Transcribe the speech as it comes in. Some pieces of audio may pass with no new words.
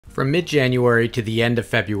From mid-January to the end of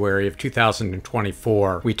February of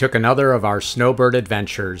 2024, we took another of our Snowbird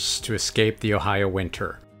adventures to escape the Ohio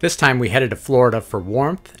winter. This time we headed to Florida for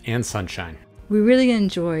warmth and sunshine. We really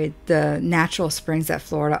enjoyed the natural springs that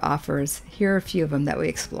Florida offers. Here are a few of them that we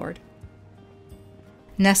explored.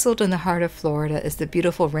 Nestled in the heart of Florida is the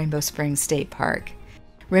beautiful Rainbow Springs State Park.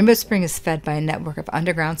 Rainbow Spring is fed by a network of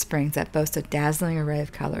underground springs that boast a dazzling array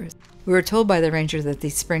of colors. We were told by the rangers that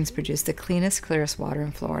these springs produce the cleanest, clearest water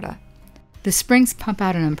in Florida. The springs pump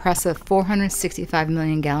out an impressive 465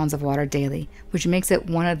 million gallons of water daily, which makes it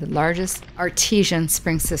one of the largest artesian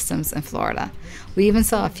spring systems in Florida. We even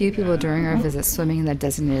saw a few people during our visit swimming in the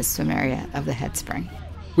designated swim area of the head spring.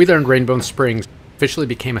 We learned Rainbow Springs officially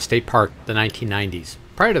became a state park in the 1990s.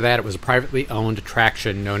 Prior to that, it was a privately owned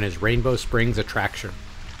attraction known as Rainbow Springs Attraction,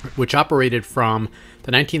 which operated from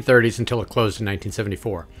the 1930s until it closed in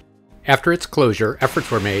 1974. After its closure, efforts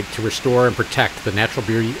were made to restore and protect the natural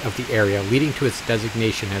beauty of the area, leading to its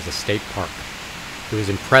designation as a state park. It was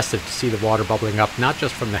impressive to see the water bubbling up not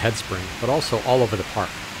just from the head spring, but also all over the park.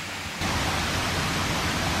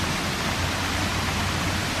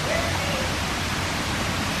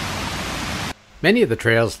 Many of the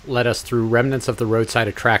trails led us through remnants of the roadside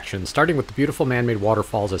attractions, starting with the beautiful man-made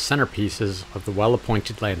waterfalls as centerpieces of the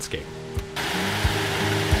well-appointed landscape.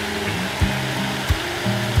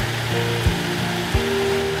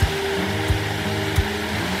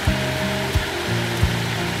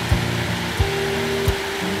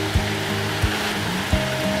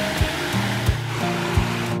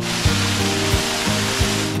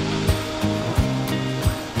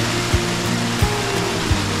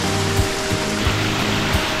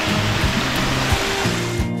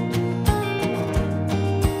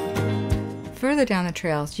 Further down the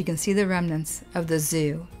trails, you can see the remnants of the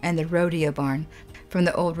zoo and the rodeo barn from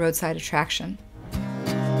the old roadside attraction.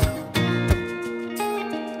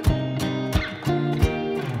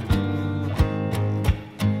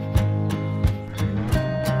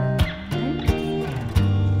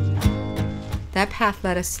 That path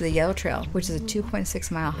led us to the Yellow Trail, which is a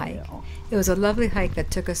 2.6-mile hike. It was a lovely hike that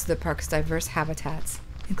took us to the park's diverse habitats,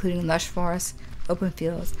 including lush forests, open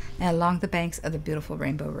fields, and along the banks of the beautiful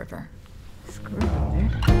Rainbow River. Screw there.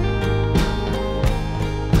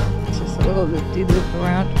 It's just a little loop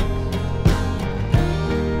around.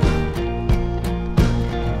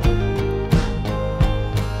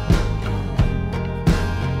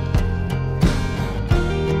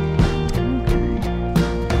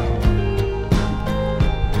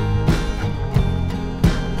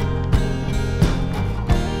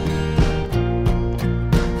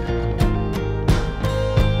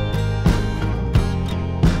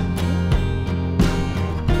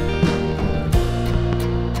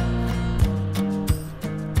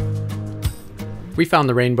 We found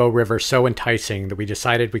the Rainbow River so enticing that we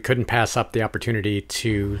decided we couldn't pass up the opportunity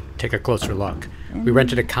to take a closer look. We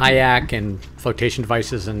rented a kayak and flotation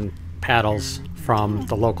devices and paddles from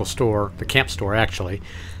the local store, the camp store actually,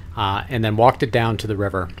 and then walked it down to the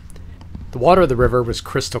river. The water of the river was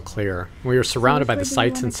crystal clear. We were surrounded by the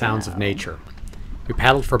sights and sounds of nature. We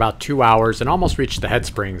paddled for about 2 hours and almost reached the head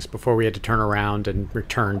springs before we had to turn around and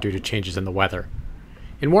return due to changes in the weather.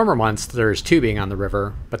 In warmer months, there is tubing on the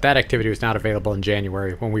river, but that activity was not available in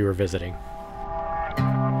January when we were visiting.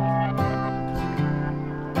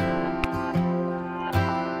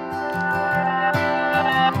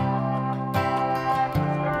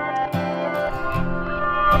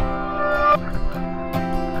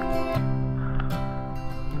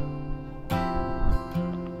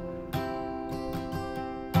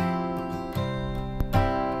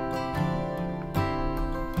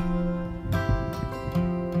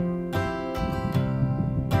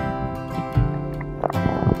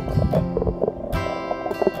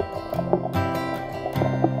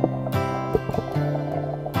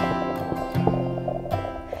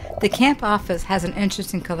 The camp office has an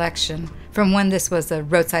interesting collection from when this was a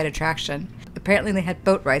roadside attraction. Apparently they had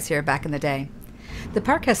boat rides here back in the day. The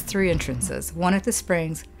park has 3 entrances, one at the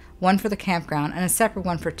springs, one for the campground, and a separate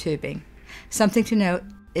one for tubing. Something to note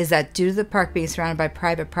is that due to the park being surrounded by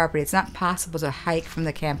private property, it's not possible to hike from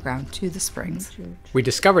the campground to the springs. We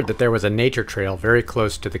discovered that there was a nature trail very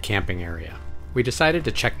close to the camping area. We decided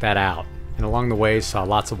to check that out, and along the way saw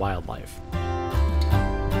lots of wildlife.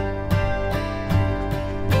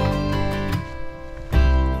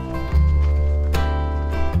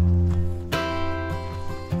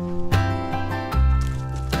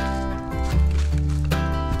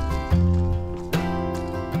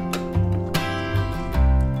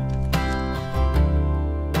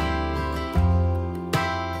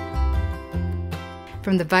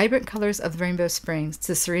 From the vibrant colors of Rainbow Springs to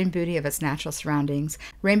the serene beauty of its natural surroundings,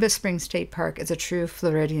 Rainbow Springs State Park is a true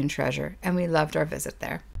Floridian treasure, and we loved our visit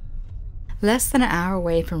there. Less than an hour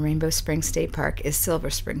away from Rainbow Springs State Park is Silver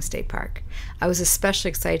Springs State Park. I was especially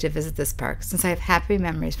excited to visit this park since I have happy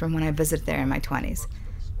memories from when I visited there in my 20s.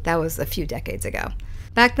 That was a few decades ago.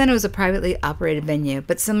 Back then it was a privately operated venue,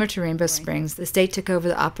 but similar to Rainbow Springs, the state took over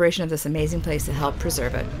the operation of this amazing place to help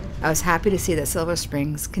preserve it. I was happy to see that Silver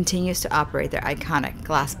Springs continues to operate their iconic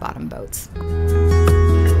glass-bottom boats.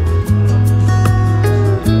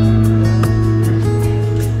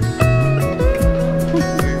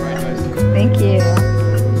 Thank you.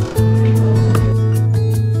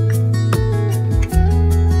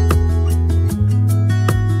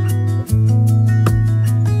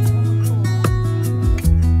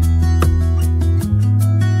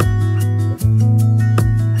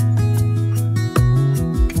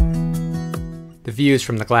 The views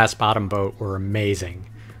from the glass bottom boat were amazing.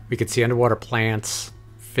 We could see underwater plants,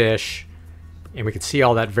 fish, and we could see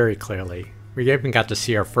all that very clearly. We even got to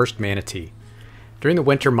see our first manatee. During the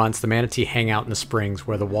winter months, the manatee hang out in the springs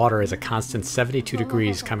where the water is a constant 72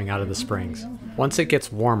 degrees coming out of the springs. Once it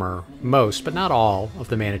gets warmer, most, but not all, of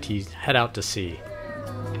the manatees head out to sea.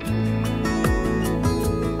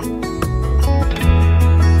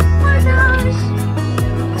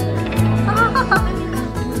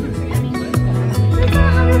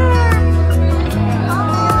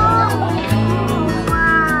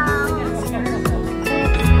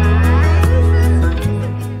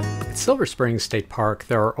 Silver Springs State Park,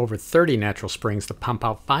 there are over 30 natural springs that pump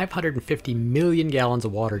out 550 million gallons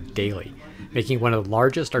of water daily, making it one of the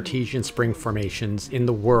largest artesian spring formations in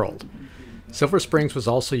the world. Silver Springs was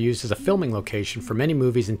also used as a filming location for many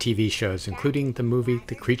movies and TV shows, including the movie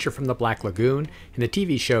The Creature from the Black Lagoon and the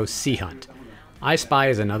TV show Sea Hunt. I Spy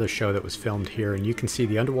is another show that was filmed here, and you can see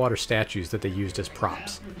the underwater statues that they used as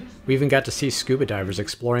props. We even got to see scuba divers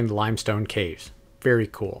exploring the limestone caves. Very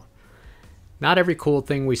cool. Not every cool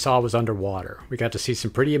thing we saw was underwater. We got to see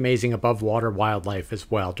some pretty amazing above water wildlife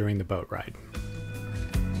as well during the boat ride.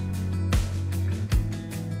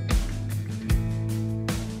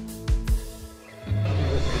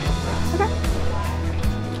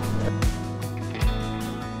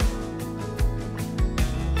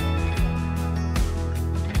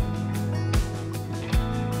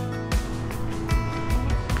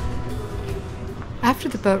 After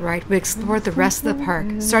the boat ride, we explored the rest of the park,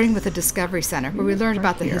 starting with the Discovery Center, where we learned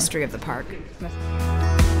about the history of the park.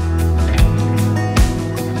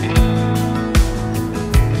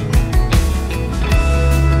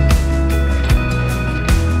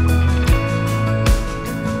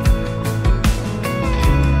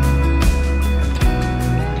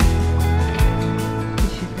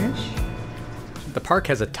 The park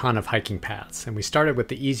has a ton of hiking paths, and we started with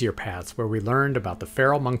the easier paths where we learned about the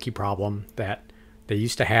feral monkey problem that they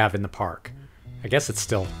used to have in the park. I guess it's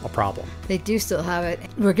still a problem. They do still have it.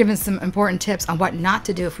 We're given some important tips on what not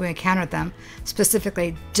to do if we encounter them.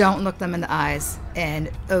 Specifically, don't look them in the eyes and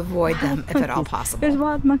avoid them if at all possible. There's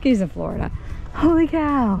wild monkeys in Florida. Holy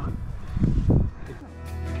cow.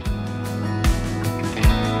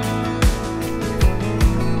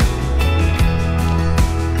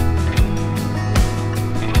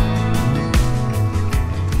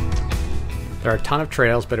 There are a ton of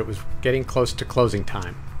trails, but it was getting close to closing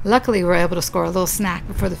time. Luckily, we were able to score a little snack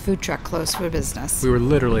before the food truck closed for business. We were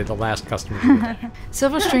literally the last customers of the day.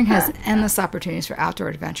 Silver Spring has endless opportunities for outdoor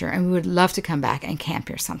adventure, and we would love to come back and camp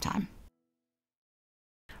here sometime.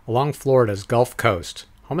 Along Florida's Gulf Coast,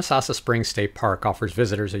 Homosassa Springs State Park offers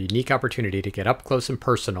visitors a unique opportunity to get up close and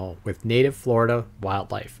personal with native Florida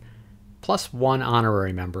wildlife, plus one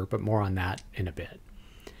honorary member, but more on that in a bit.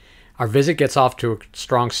 Our visit gets off to a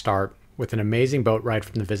strong start with an amazing boat ride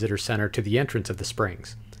from the visitor center to the entrance of the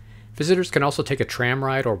springs. Visitors can also take a tram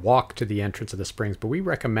ride or walk to the entrance of the springs, but we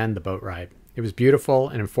recommend the boat ride. It was beautiful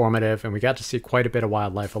and informative, and we got to see quite a bit of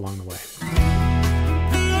wildlife along the way.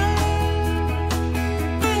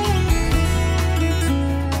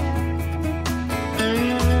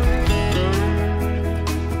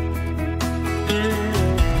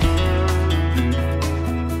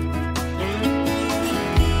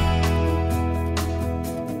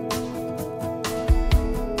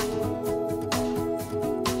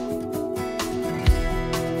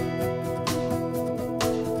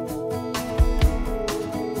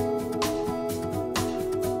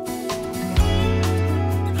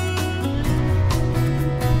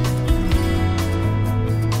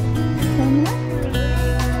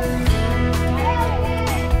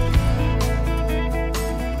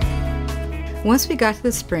 Once we got to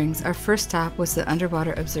the springs, our first stop was the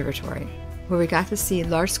underwater observatory, where we got to see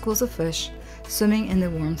large schools of fish, swimming in the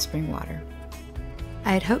warm spring water.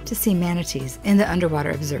 I had hoped to see manatees in the underwater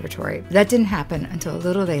observatory, but that didn't happen until a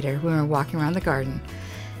little later when we were walking around the garden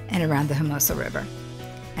and around the Homosassa River.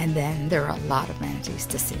 And then there were a lot of manatees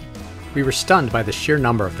to see. We were stunned by the sheer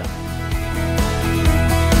number of them.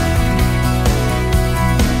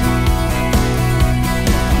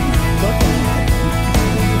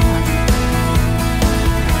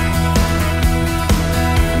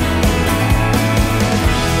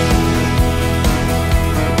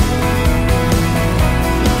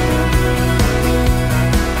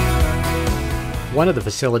 One of the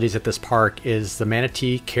facilities at this park is the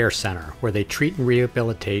Manatee Care Center, where they treat and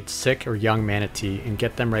rehabilitate sick or young manatee and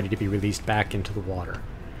get them ready to be released back into the water.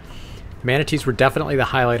 Manatees were definitely the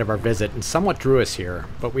highlight of our visit and somewhat drew us here,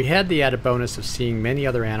 but we had the added bonus of seeing many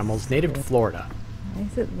other animals native to Florida. Why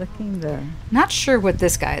is it looking there? Not sure what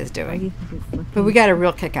this guy is doing, but we got a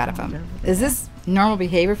real kick out of him. Is this normal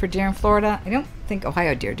behavior for deer in Florida? I don't think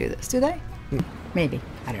Ohio deer do this, do they? Maybe.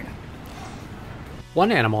 I don't know.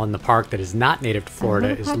 One animal in the park that is not native to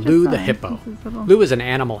Florida is Lou the hippo. Lou is an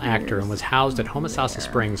animal actor and was housed at Homosassa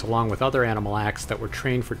Springs along with other animal acts that were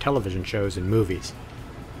trained for television shows and movies.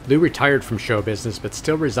 Lou retired from show business but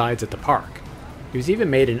still resides at the park. He was even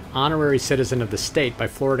made an honorary citizen of the state by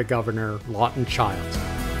Florida Governor Lawton Chiles.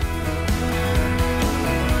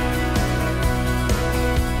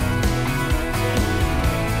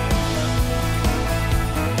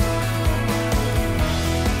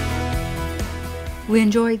 We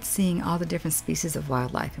enjoyed seeing all the different species of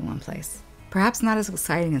wildlife in one place. Perhaps not as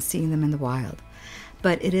exciting as seeing them in the wild,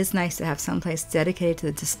 but it is nice to have some place dedicated to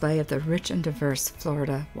the display of the rich and diverse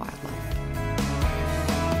Florida wildlife.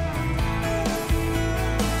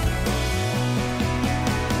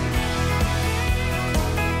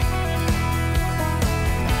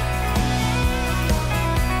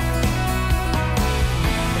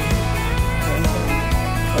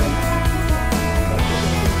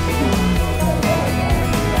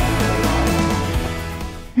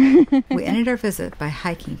 We ended our visit by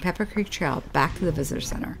hiking Pepper Creek Trail back to the visitor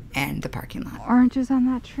center and the parking lot. Oranges on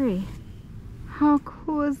that tree. How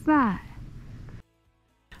cool is that?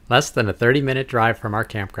 Less than a 30-minute drive from our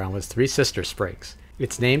campground was Three Sisters Springs.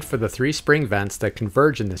 It's named for the three spring vents that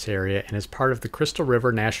converge in this area and is part of the Crystal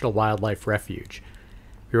River National Wildlife Refuge.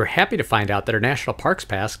 We were happy to find out that our National Parks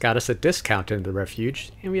Pass got us a discount into the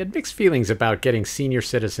refuge, and we had mixed feelings about getting senior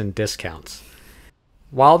citizen discounts.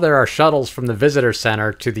 While there are shuttles from the visitor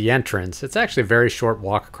center to the entrance, it's actually a very short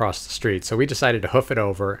walk across the street, so we decided to hoof it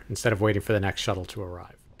over instead of waiting for the next shuttle to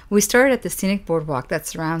arrive. We started at the scenic boardwalk that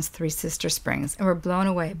surrounds Three Sister Springs and were blown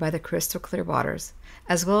away by the crystal clear waters,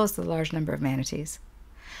 as well as the large number of manatees.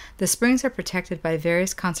 The springs are protected by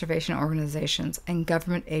various conservation organizations and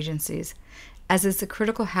government agencies, as is the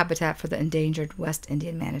critical habitat for the endangered West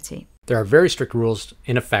Indian manatee. There are very strict rules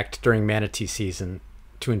in effect during manatee season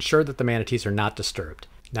to ensure that the manatees are not disturbed.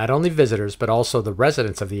 Not only visitors, but also the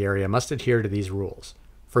residents of the area must adhere to these rules.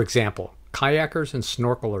 For example, kayakers and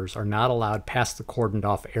snorkelers are not allowed past the cordoned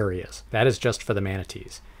off areas. That is just for the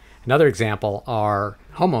manatees. Another example are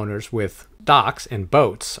homeowners with docks and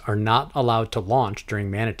boats are not allowed to launch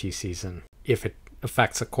during manatee season if it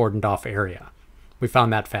affects a cordoned off area. We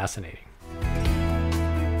found that fascinating.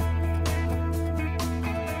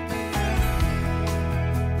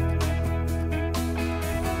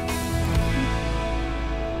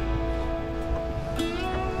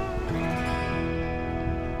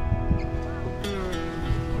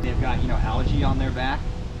 They've got, algae on their back.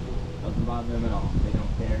 Doesn't bother them at all. They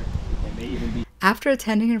don't care. They may even be... After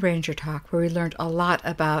attending a ranger talk where we learned a lot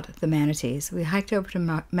about the manatees, we hiked over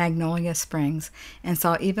to Magnolia Springs and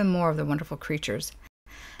saw even more of the wonderful creatures.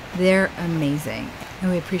 They're amazing,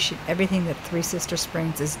 and we appreciate everything that Three Sister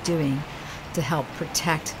Springs is doing to help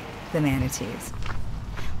protect the manatees.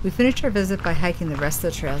 We finished our visit by hiking the rest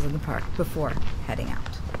of the trails in the park before heading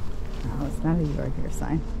out. Oh, it's not a "you are here"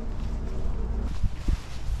 sign.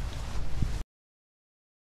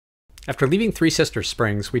 After leaving Three Sisters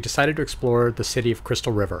Springs, we decided to explore the city of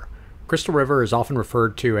Crystal River. Crystal River is often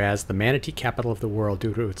referred to as the manatee capital of the world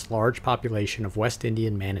due to its large population of West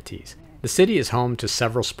Indian manatees. The city is home to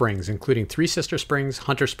several springs, including Three Sister Springs,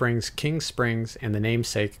 Hunter Springs, King Springs, and the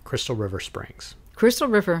namesake Crystal River Springs. Crystal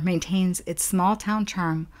River maintains its small town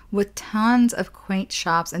charm with tons of quaint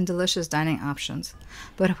shops and delicious dining options.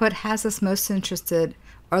 But what has us most interested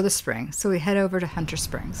are the springs, so we head over to Hunter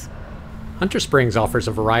Springs. Hunter Springs offers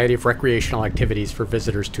a variety of recreational activities for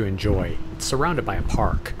visitors to enjoy. It's surrounded by a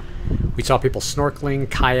park. We saw people snorkeling,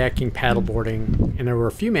 kayaking, paddleboarding, and there were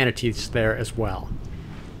a few manatees there as well.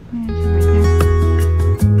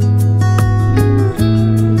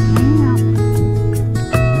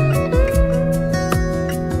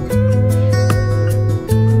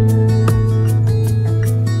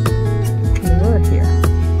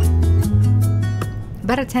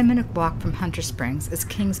 About a 10-minute walk from Hunter Springs is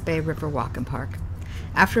Kings Bay River Walk and Park.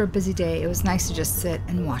 After a busy day, it was nice to just sit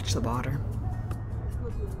and watch the water.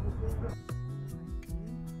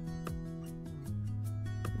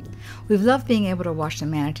 We've loved being able to watch the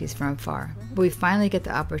manatees from afar, but we finally get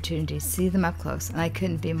the opportunity to see them up close, and I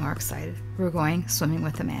couldn't be more excited. We're going swimming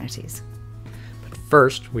with the manatees. But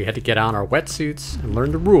first, we had to get on our wetsuits and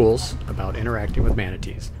learn the rules about interacting with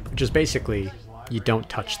manatees, which is basically, you don't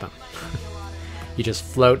touch them. You just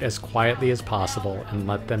float as quietly as possible and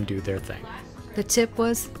let them do their thing. The tip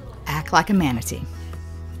was, act like a manatee.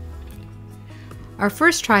 Our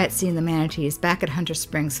first try at seeing the manatees back at Hunter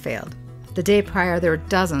Springs failed. The day prior there were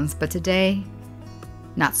dozens, but today,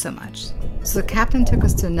 not so much. So the captain took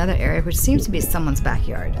us to another area which seems to be someone's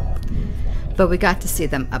backyard. But we got to see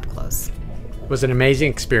them up close. It was an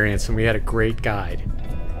amazing experience, and we had a great guide,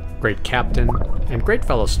 great captain, and great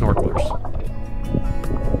fellow snorkelers.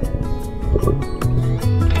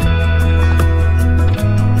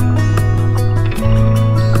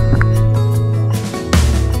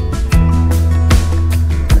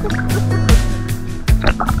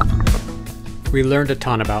 We learned a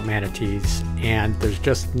ton about manatees, and there's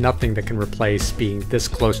just nothing that can replace being this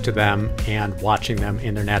close to them and watching them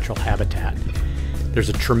in their natural habitat. There's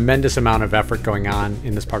a tremendous amount of effort going on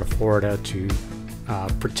in this part of Florida to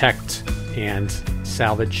protect and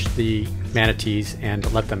salvage the manatees and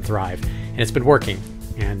let them thrive. And it's been working,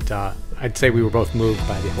 and I'd say we were both moved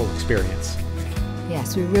by the whole experience.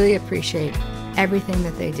 Yes, we really appreciate everything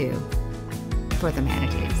that they do for the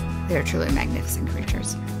manatees. They're truly magnificent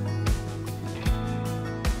creatures.